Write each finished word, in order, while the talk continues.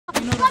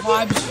You know the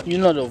vibes. You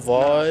know the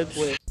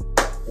vibes.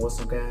 What's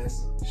up,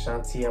 guys?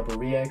 Shanti Album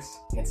Reacts,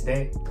 and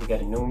today we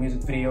got a new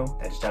music video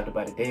that just dropped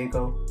about a day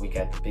ago. We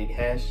got the Big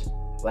Hash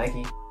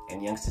Blxckie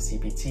and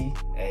YoungstaCPT.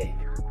 Hey,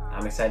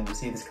 I'm excited to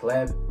see this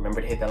collab.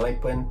 Remember to hit that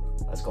like button.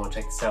 Let's go and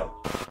check this out.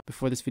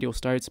 Before this video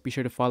starts, be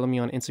sure to follow me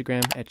on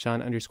Instagram at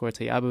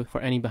John_Tayabu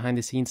for any behind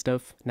the scenes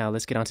stuff. Now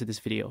let's get on to this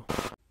video.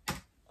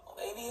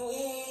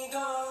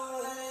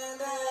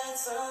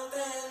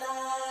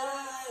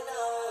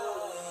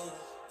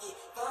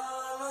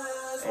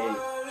 Hey,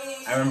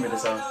 I remember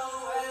this song.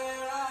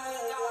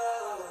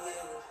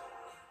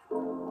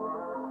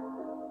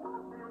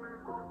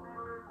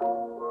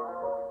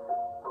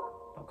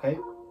 Okay.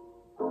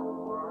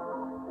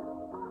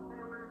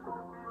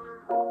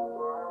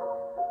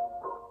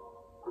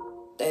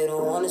 They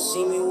don't wanna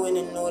see me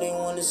winning, no, they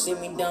wanna see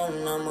me down.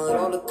 I'm with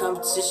all the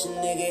competition,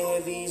 nigga,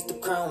 heavy is the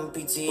crown.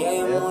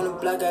 PTA, I'm on the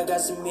block, I got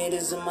some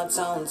hitters in my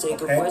town.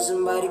 Take a first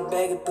somebody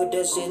bag and put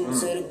that shit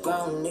into the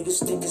ground.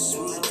 Niggas think it's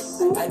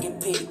sweet, I get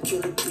paid to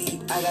kill the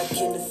beat. I got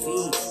kin to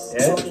feed,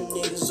 show the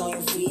niggas on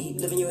your feet,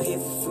 living your head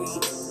for free.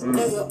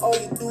 Nigga, all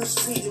you do is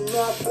tweet, you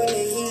know I bring the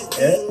heat.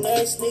 Eating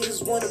ass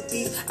niggas wanna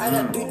beef, I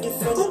got 3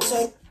 different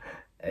types.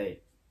 Hey,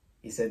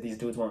 he said these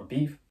dudes want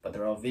beef, but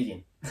they're all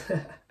vegan.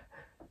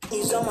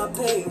 He's on my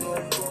payroll.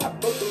 I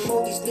broke the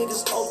mold, these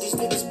niggas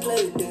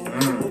play, dude.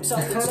 I'm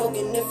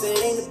talking if it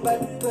ain't about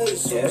the pay.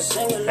 So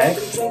singing like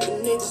I'm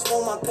drinking, niggas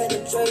know my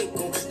penetrate.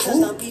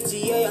 Touchdown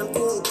PTA, I'm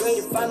doing great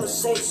if I'ma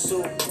say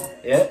so.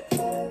 Yeah.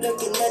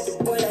 Looking at the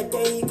boy like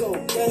there you go,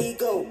 there you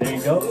go. There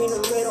you go. Green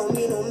and red on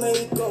me, no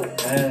Mexico. I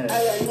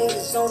got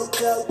niggas on the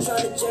cloud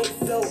trying to J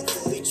flow.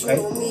 Bitch, you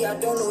know me, I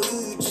don't know you,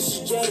 you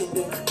just a Jane,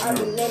 dude. I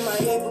been in my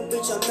head, but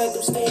bitch, I make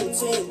them stay in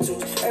 10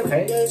 too.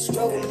 Every day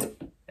struggle.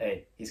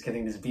 Hey, he's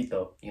killing this beat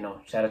though. You know,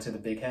 shout out to the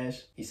Big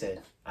Hash. He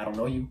said, I don't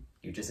know you,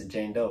 you're just a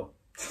Jane Doe.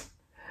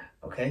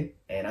 Okay?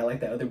 And I like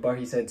that other bar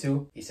he said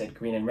too. He said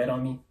green and red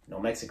on me, no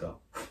Mexico.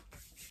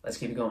 Let's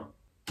keep it going.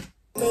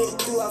 Made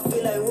it through, I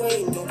feel like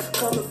waiting.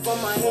 Coming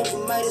from my head, you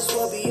might as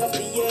well be off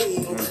the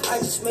yay. I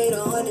just made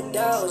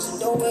 100,000,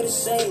 don't wear the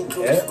same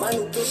clothes. My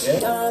new bitch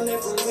is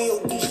diamond from Rio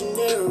de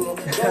Janeiro.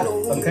 Don't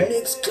know who you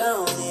niggas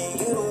clowning.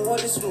 You don't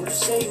want this smoke, you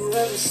say you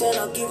represent,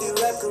 I'll give you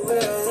rap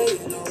career.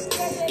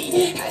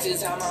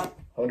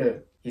 Hold up.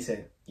 He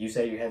said, you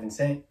say you're heaven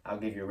sent, I'll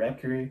give your rap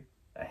career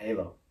a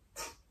halo.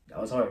 That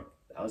was hard.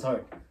 That was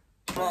hard.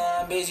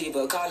 I'm busy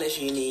for college,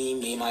 you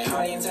need me. My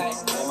heart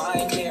intact, my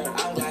mind clear.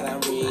 I'm glad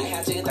I'm free. I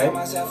had to throw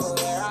myself for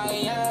where I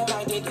am.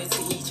 I did the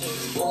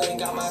teaching. Boy,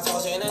 got my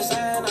toes in the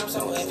sand. I'm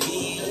so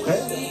happy.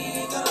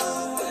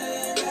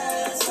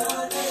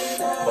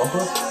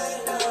 Vocals?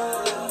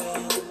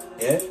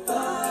 Yeah.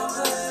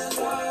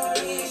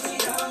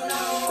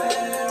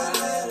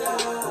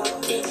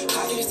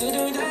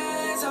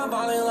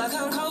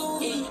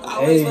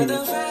 Hey, shout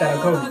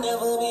out Kobe.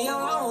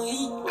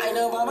 I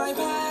know about my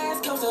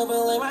past,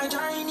 comfortable in my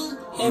journey.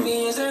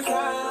 Heavy is a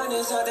crown,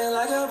 it's something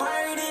like a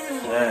burden.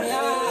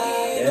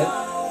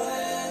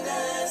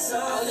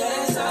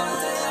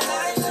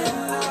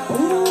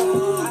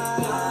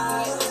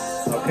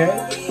 Okay.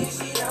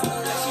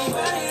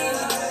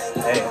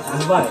 Hey, it's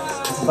a vibe.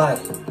 It's a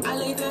vibe. I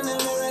laid in the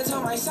mirror,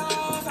 told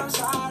myself I'm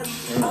sorry.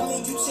 I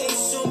made you take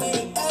so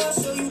many L's,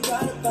 so you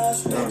gotta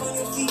bounce back on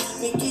your feet.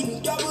 Make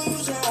even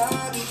W's a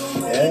hobby.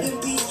 Don't ready to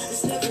be.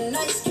 It's never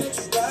nice, catch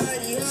your body.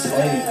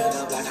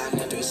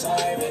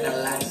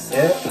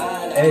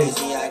 Hey.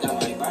 See, I got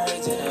my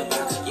birds in a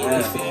box. You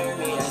fear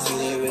me, I see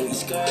they really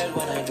scared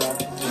when I drop.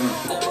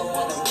 Number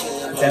one,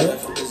 I'm killing.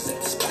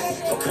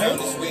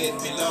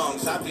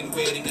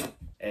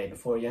 Hey,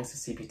 before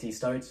YoungstaCPT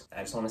starts,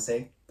 I just want to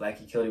say,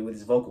 Blxckie killed it with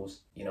his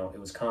vocals. You know, it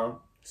was calm,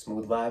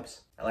 smooth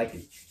vibes. I liked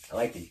it. I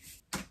liked it.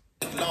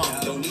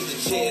 Don't need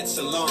a chair, it's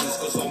salons,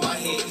 cause all my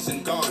hair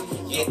isn't gone.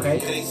 Yet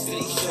they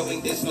say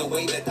showing there's no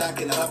way that I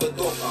can have a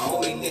dog. I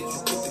only let you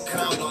put the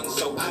crown on,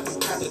 so I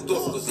can have a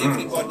dog. Cause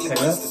everybody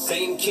wants the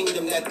same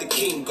kingdom that the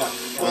king got.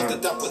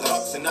 Bolted up with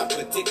rocks and I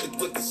protected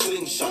with the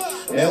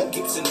slingshot. Mel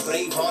Gibson,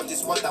 Braveheart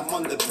is what I'm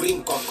on the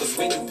brink of. Cause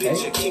when you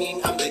picture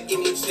king, I'm the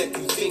image that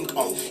you think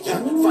of.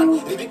 Yeah, fun,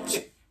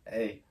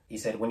 Hey, he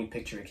said when you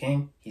picture a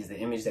king, he's the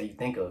image that you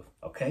think of.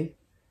 Okay?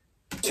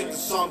 Check the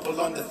sample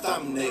on the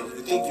thumbnail.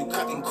 You think you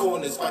cutting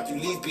corners, but you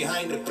leave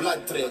behind a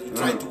blood trail. You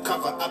try to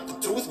cover up the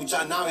truth, which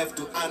I now have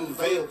to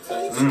unveil.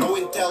 So go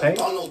and tell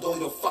Donald all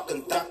your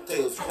fucking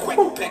ducktails.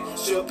 Quack, pack,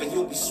 chirp, and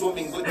you'll be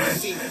swimming with the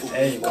seafood.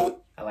 Hey,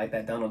 I like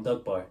that Donald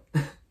Duck bar.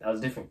 That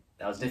was different.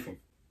 That was different.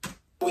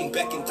 Going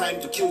back in time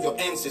to kill your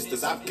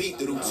ancestors, I beat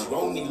the roots. You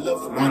only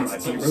love once,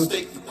 it's a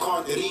mistake you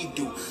can't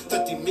redo.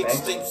 30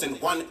 mixtapes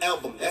and 1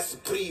 album, that's a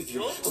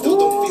preview. Still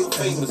don't feel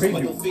famous,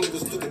 middle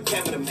fingers to the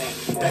cameraman.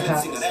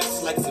 Balancing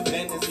raps like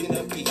Savannah's in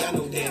a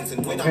piano dance.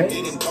 And when I'm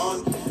getting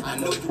gone, I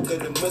know you're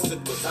gonna miss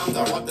it, cause I'm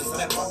the hottest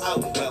rapper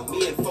out. Well,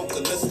 me and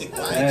Vocalistic,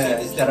 my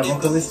agent is the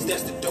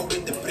that's the dope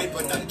in the bread,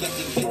 but I'm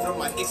getting hit from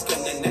my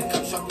ex-gun. And that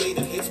comes shot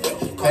later hits, but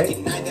can't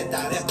deny that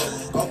I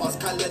rapper. Go was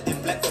colored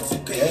in black, but you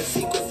can't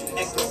see, cause you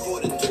act before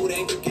the two,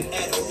 then you can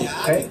add on.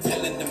 Yeah, I be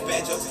telling them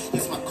bad jokes,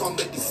 it's my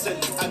comedy silly,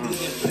 ugly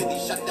and pretty.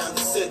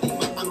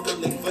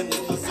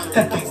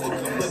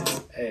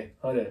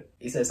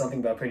 said something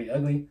about Pretty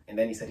Ugly, and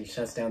then he said he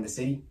shuts down the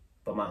city,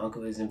 but my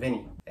uncle isn't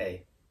Vinny.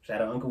 Hey,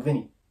 shout out Uncle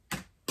Vinny.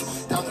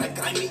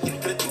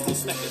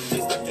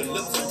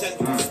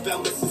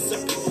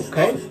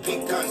 Okay.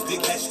 Big guns,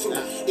 big hash too.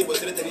 It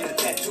was written in a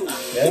tattoo.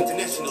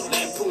 International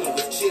lampoon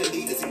with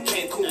cheerleaders in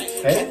Cancun.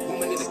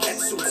 Catwoman in a cat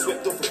suit,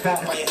 swept over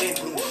by a hand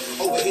broom.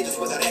 Over here just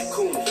with a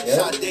raccoon.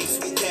 Sade,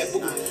 sweet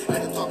taboo. I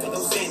had to talk with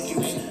those sand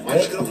dunes. My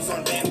nigga was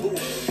on bamboo.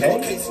 No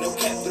case, no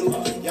cap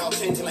through. Y'all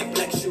changing like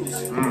black shoes.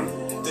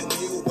 The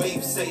new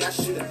wave say I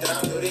should have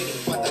drowned already,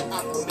 but I'm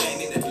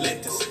Aquaman in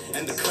Atlantis,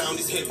 and the crown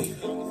is heavy.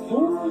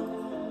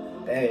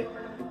 Hey,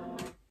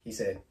 he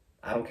said,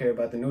 I don't care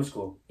about the new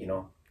school, you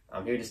know.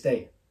 I'm here to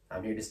stay.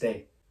 I'm here to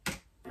stay.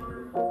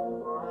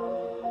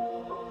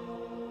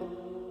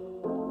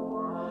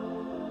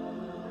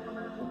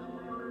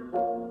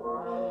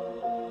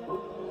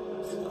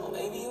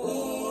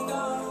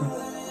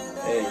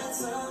 Hey.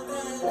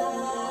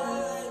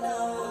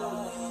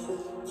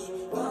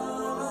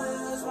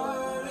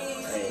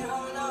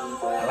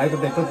 I like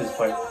that they put this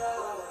part.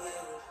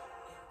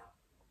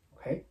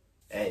 Okay.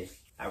 Hey,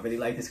 I really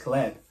like this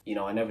collab. You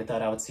know, I never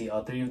thought I would see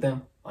all three of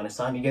them on a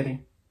song together,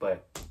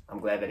 but I'm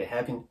glad that it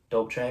happened.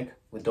 Dope track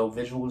with dope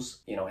visuals,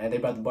 you know, and they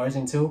brought the bars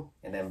in too.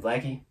 And then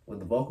Blxckie with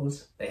the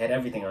vocals. They had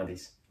everything on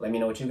these. Let me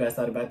know what you guys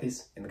thought about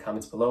this in the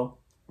comments below.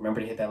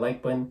 Remember to hit that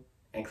like button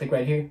and click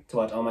right here to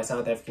watch all my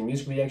South African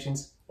music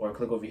reactions, or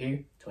click over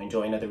here to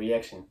enjoy another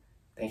reaction.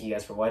 Thank you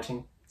guys for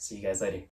watching. See you guys later.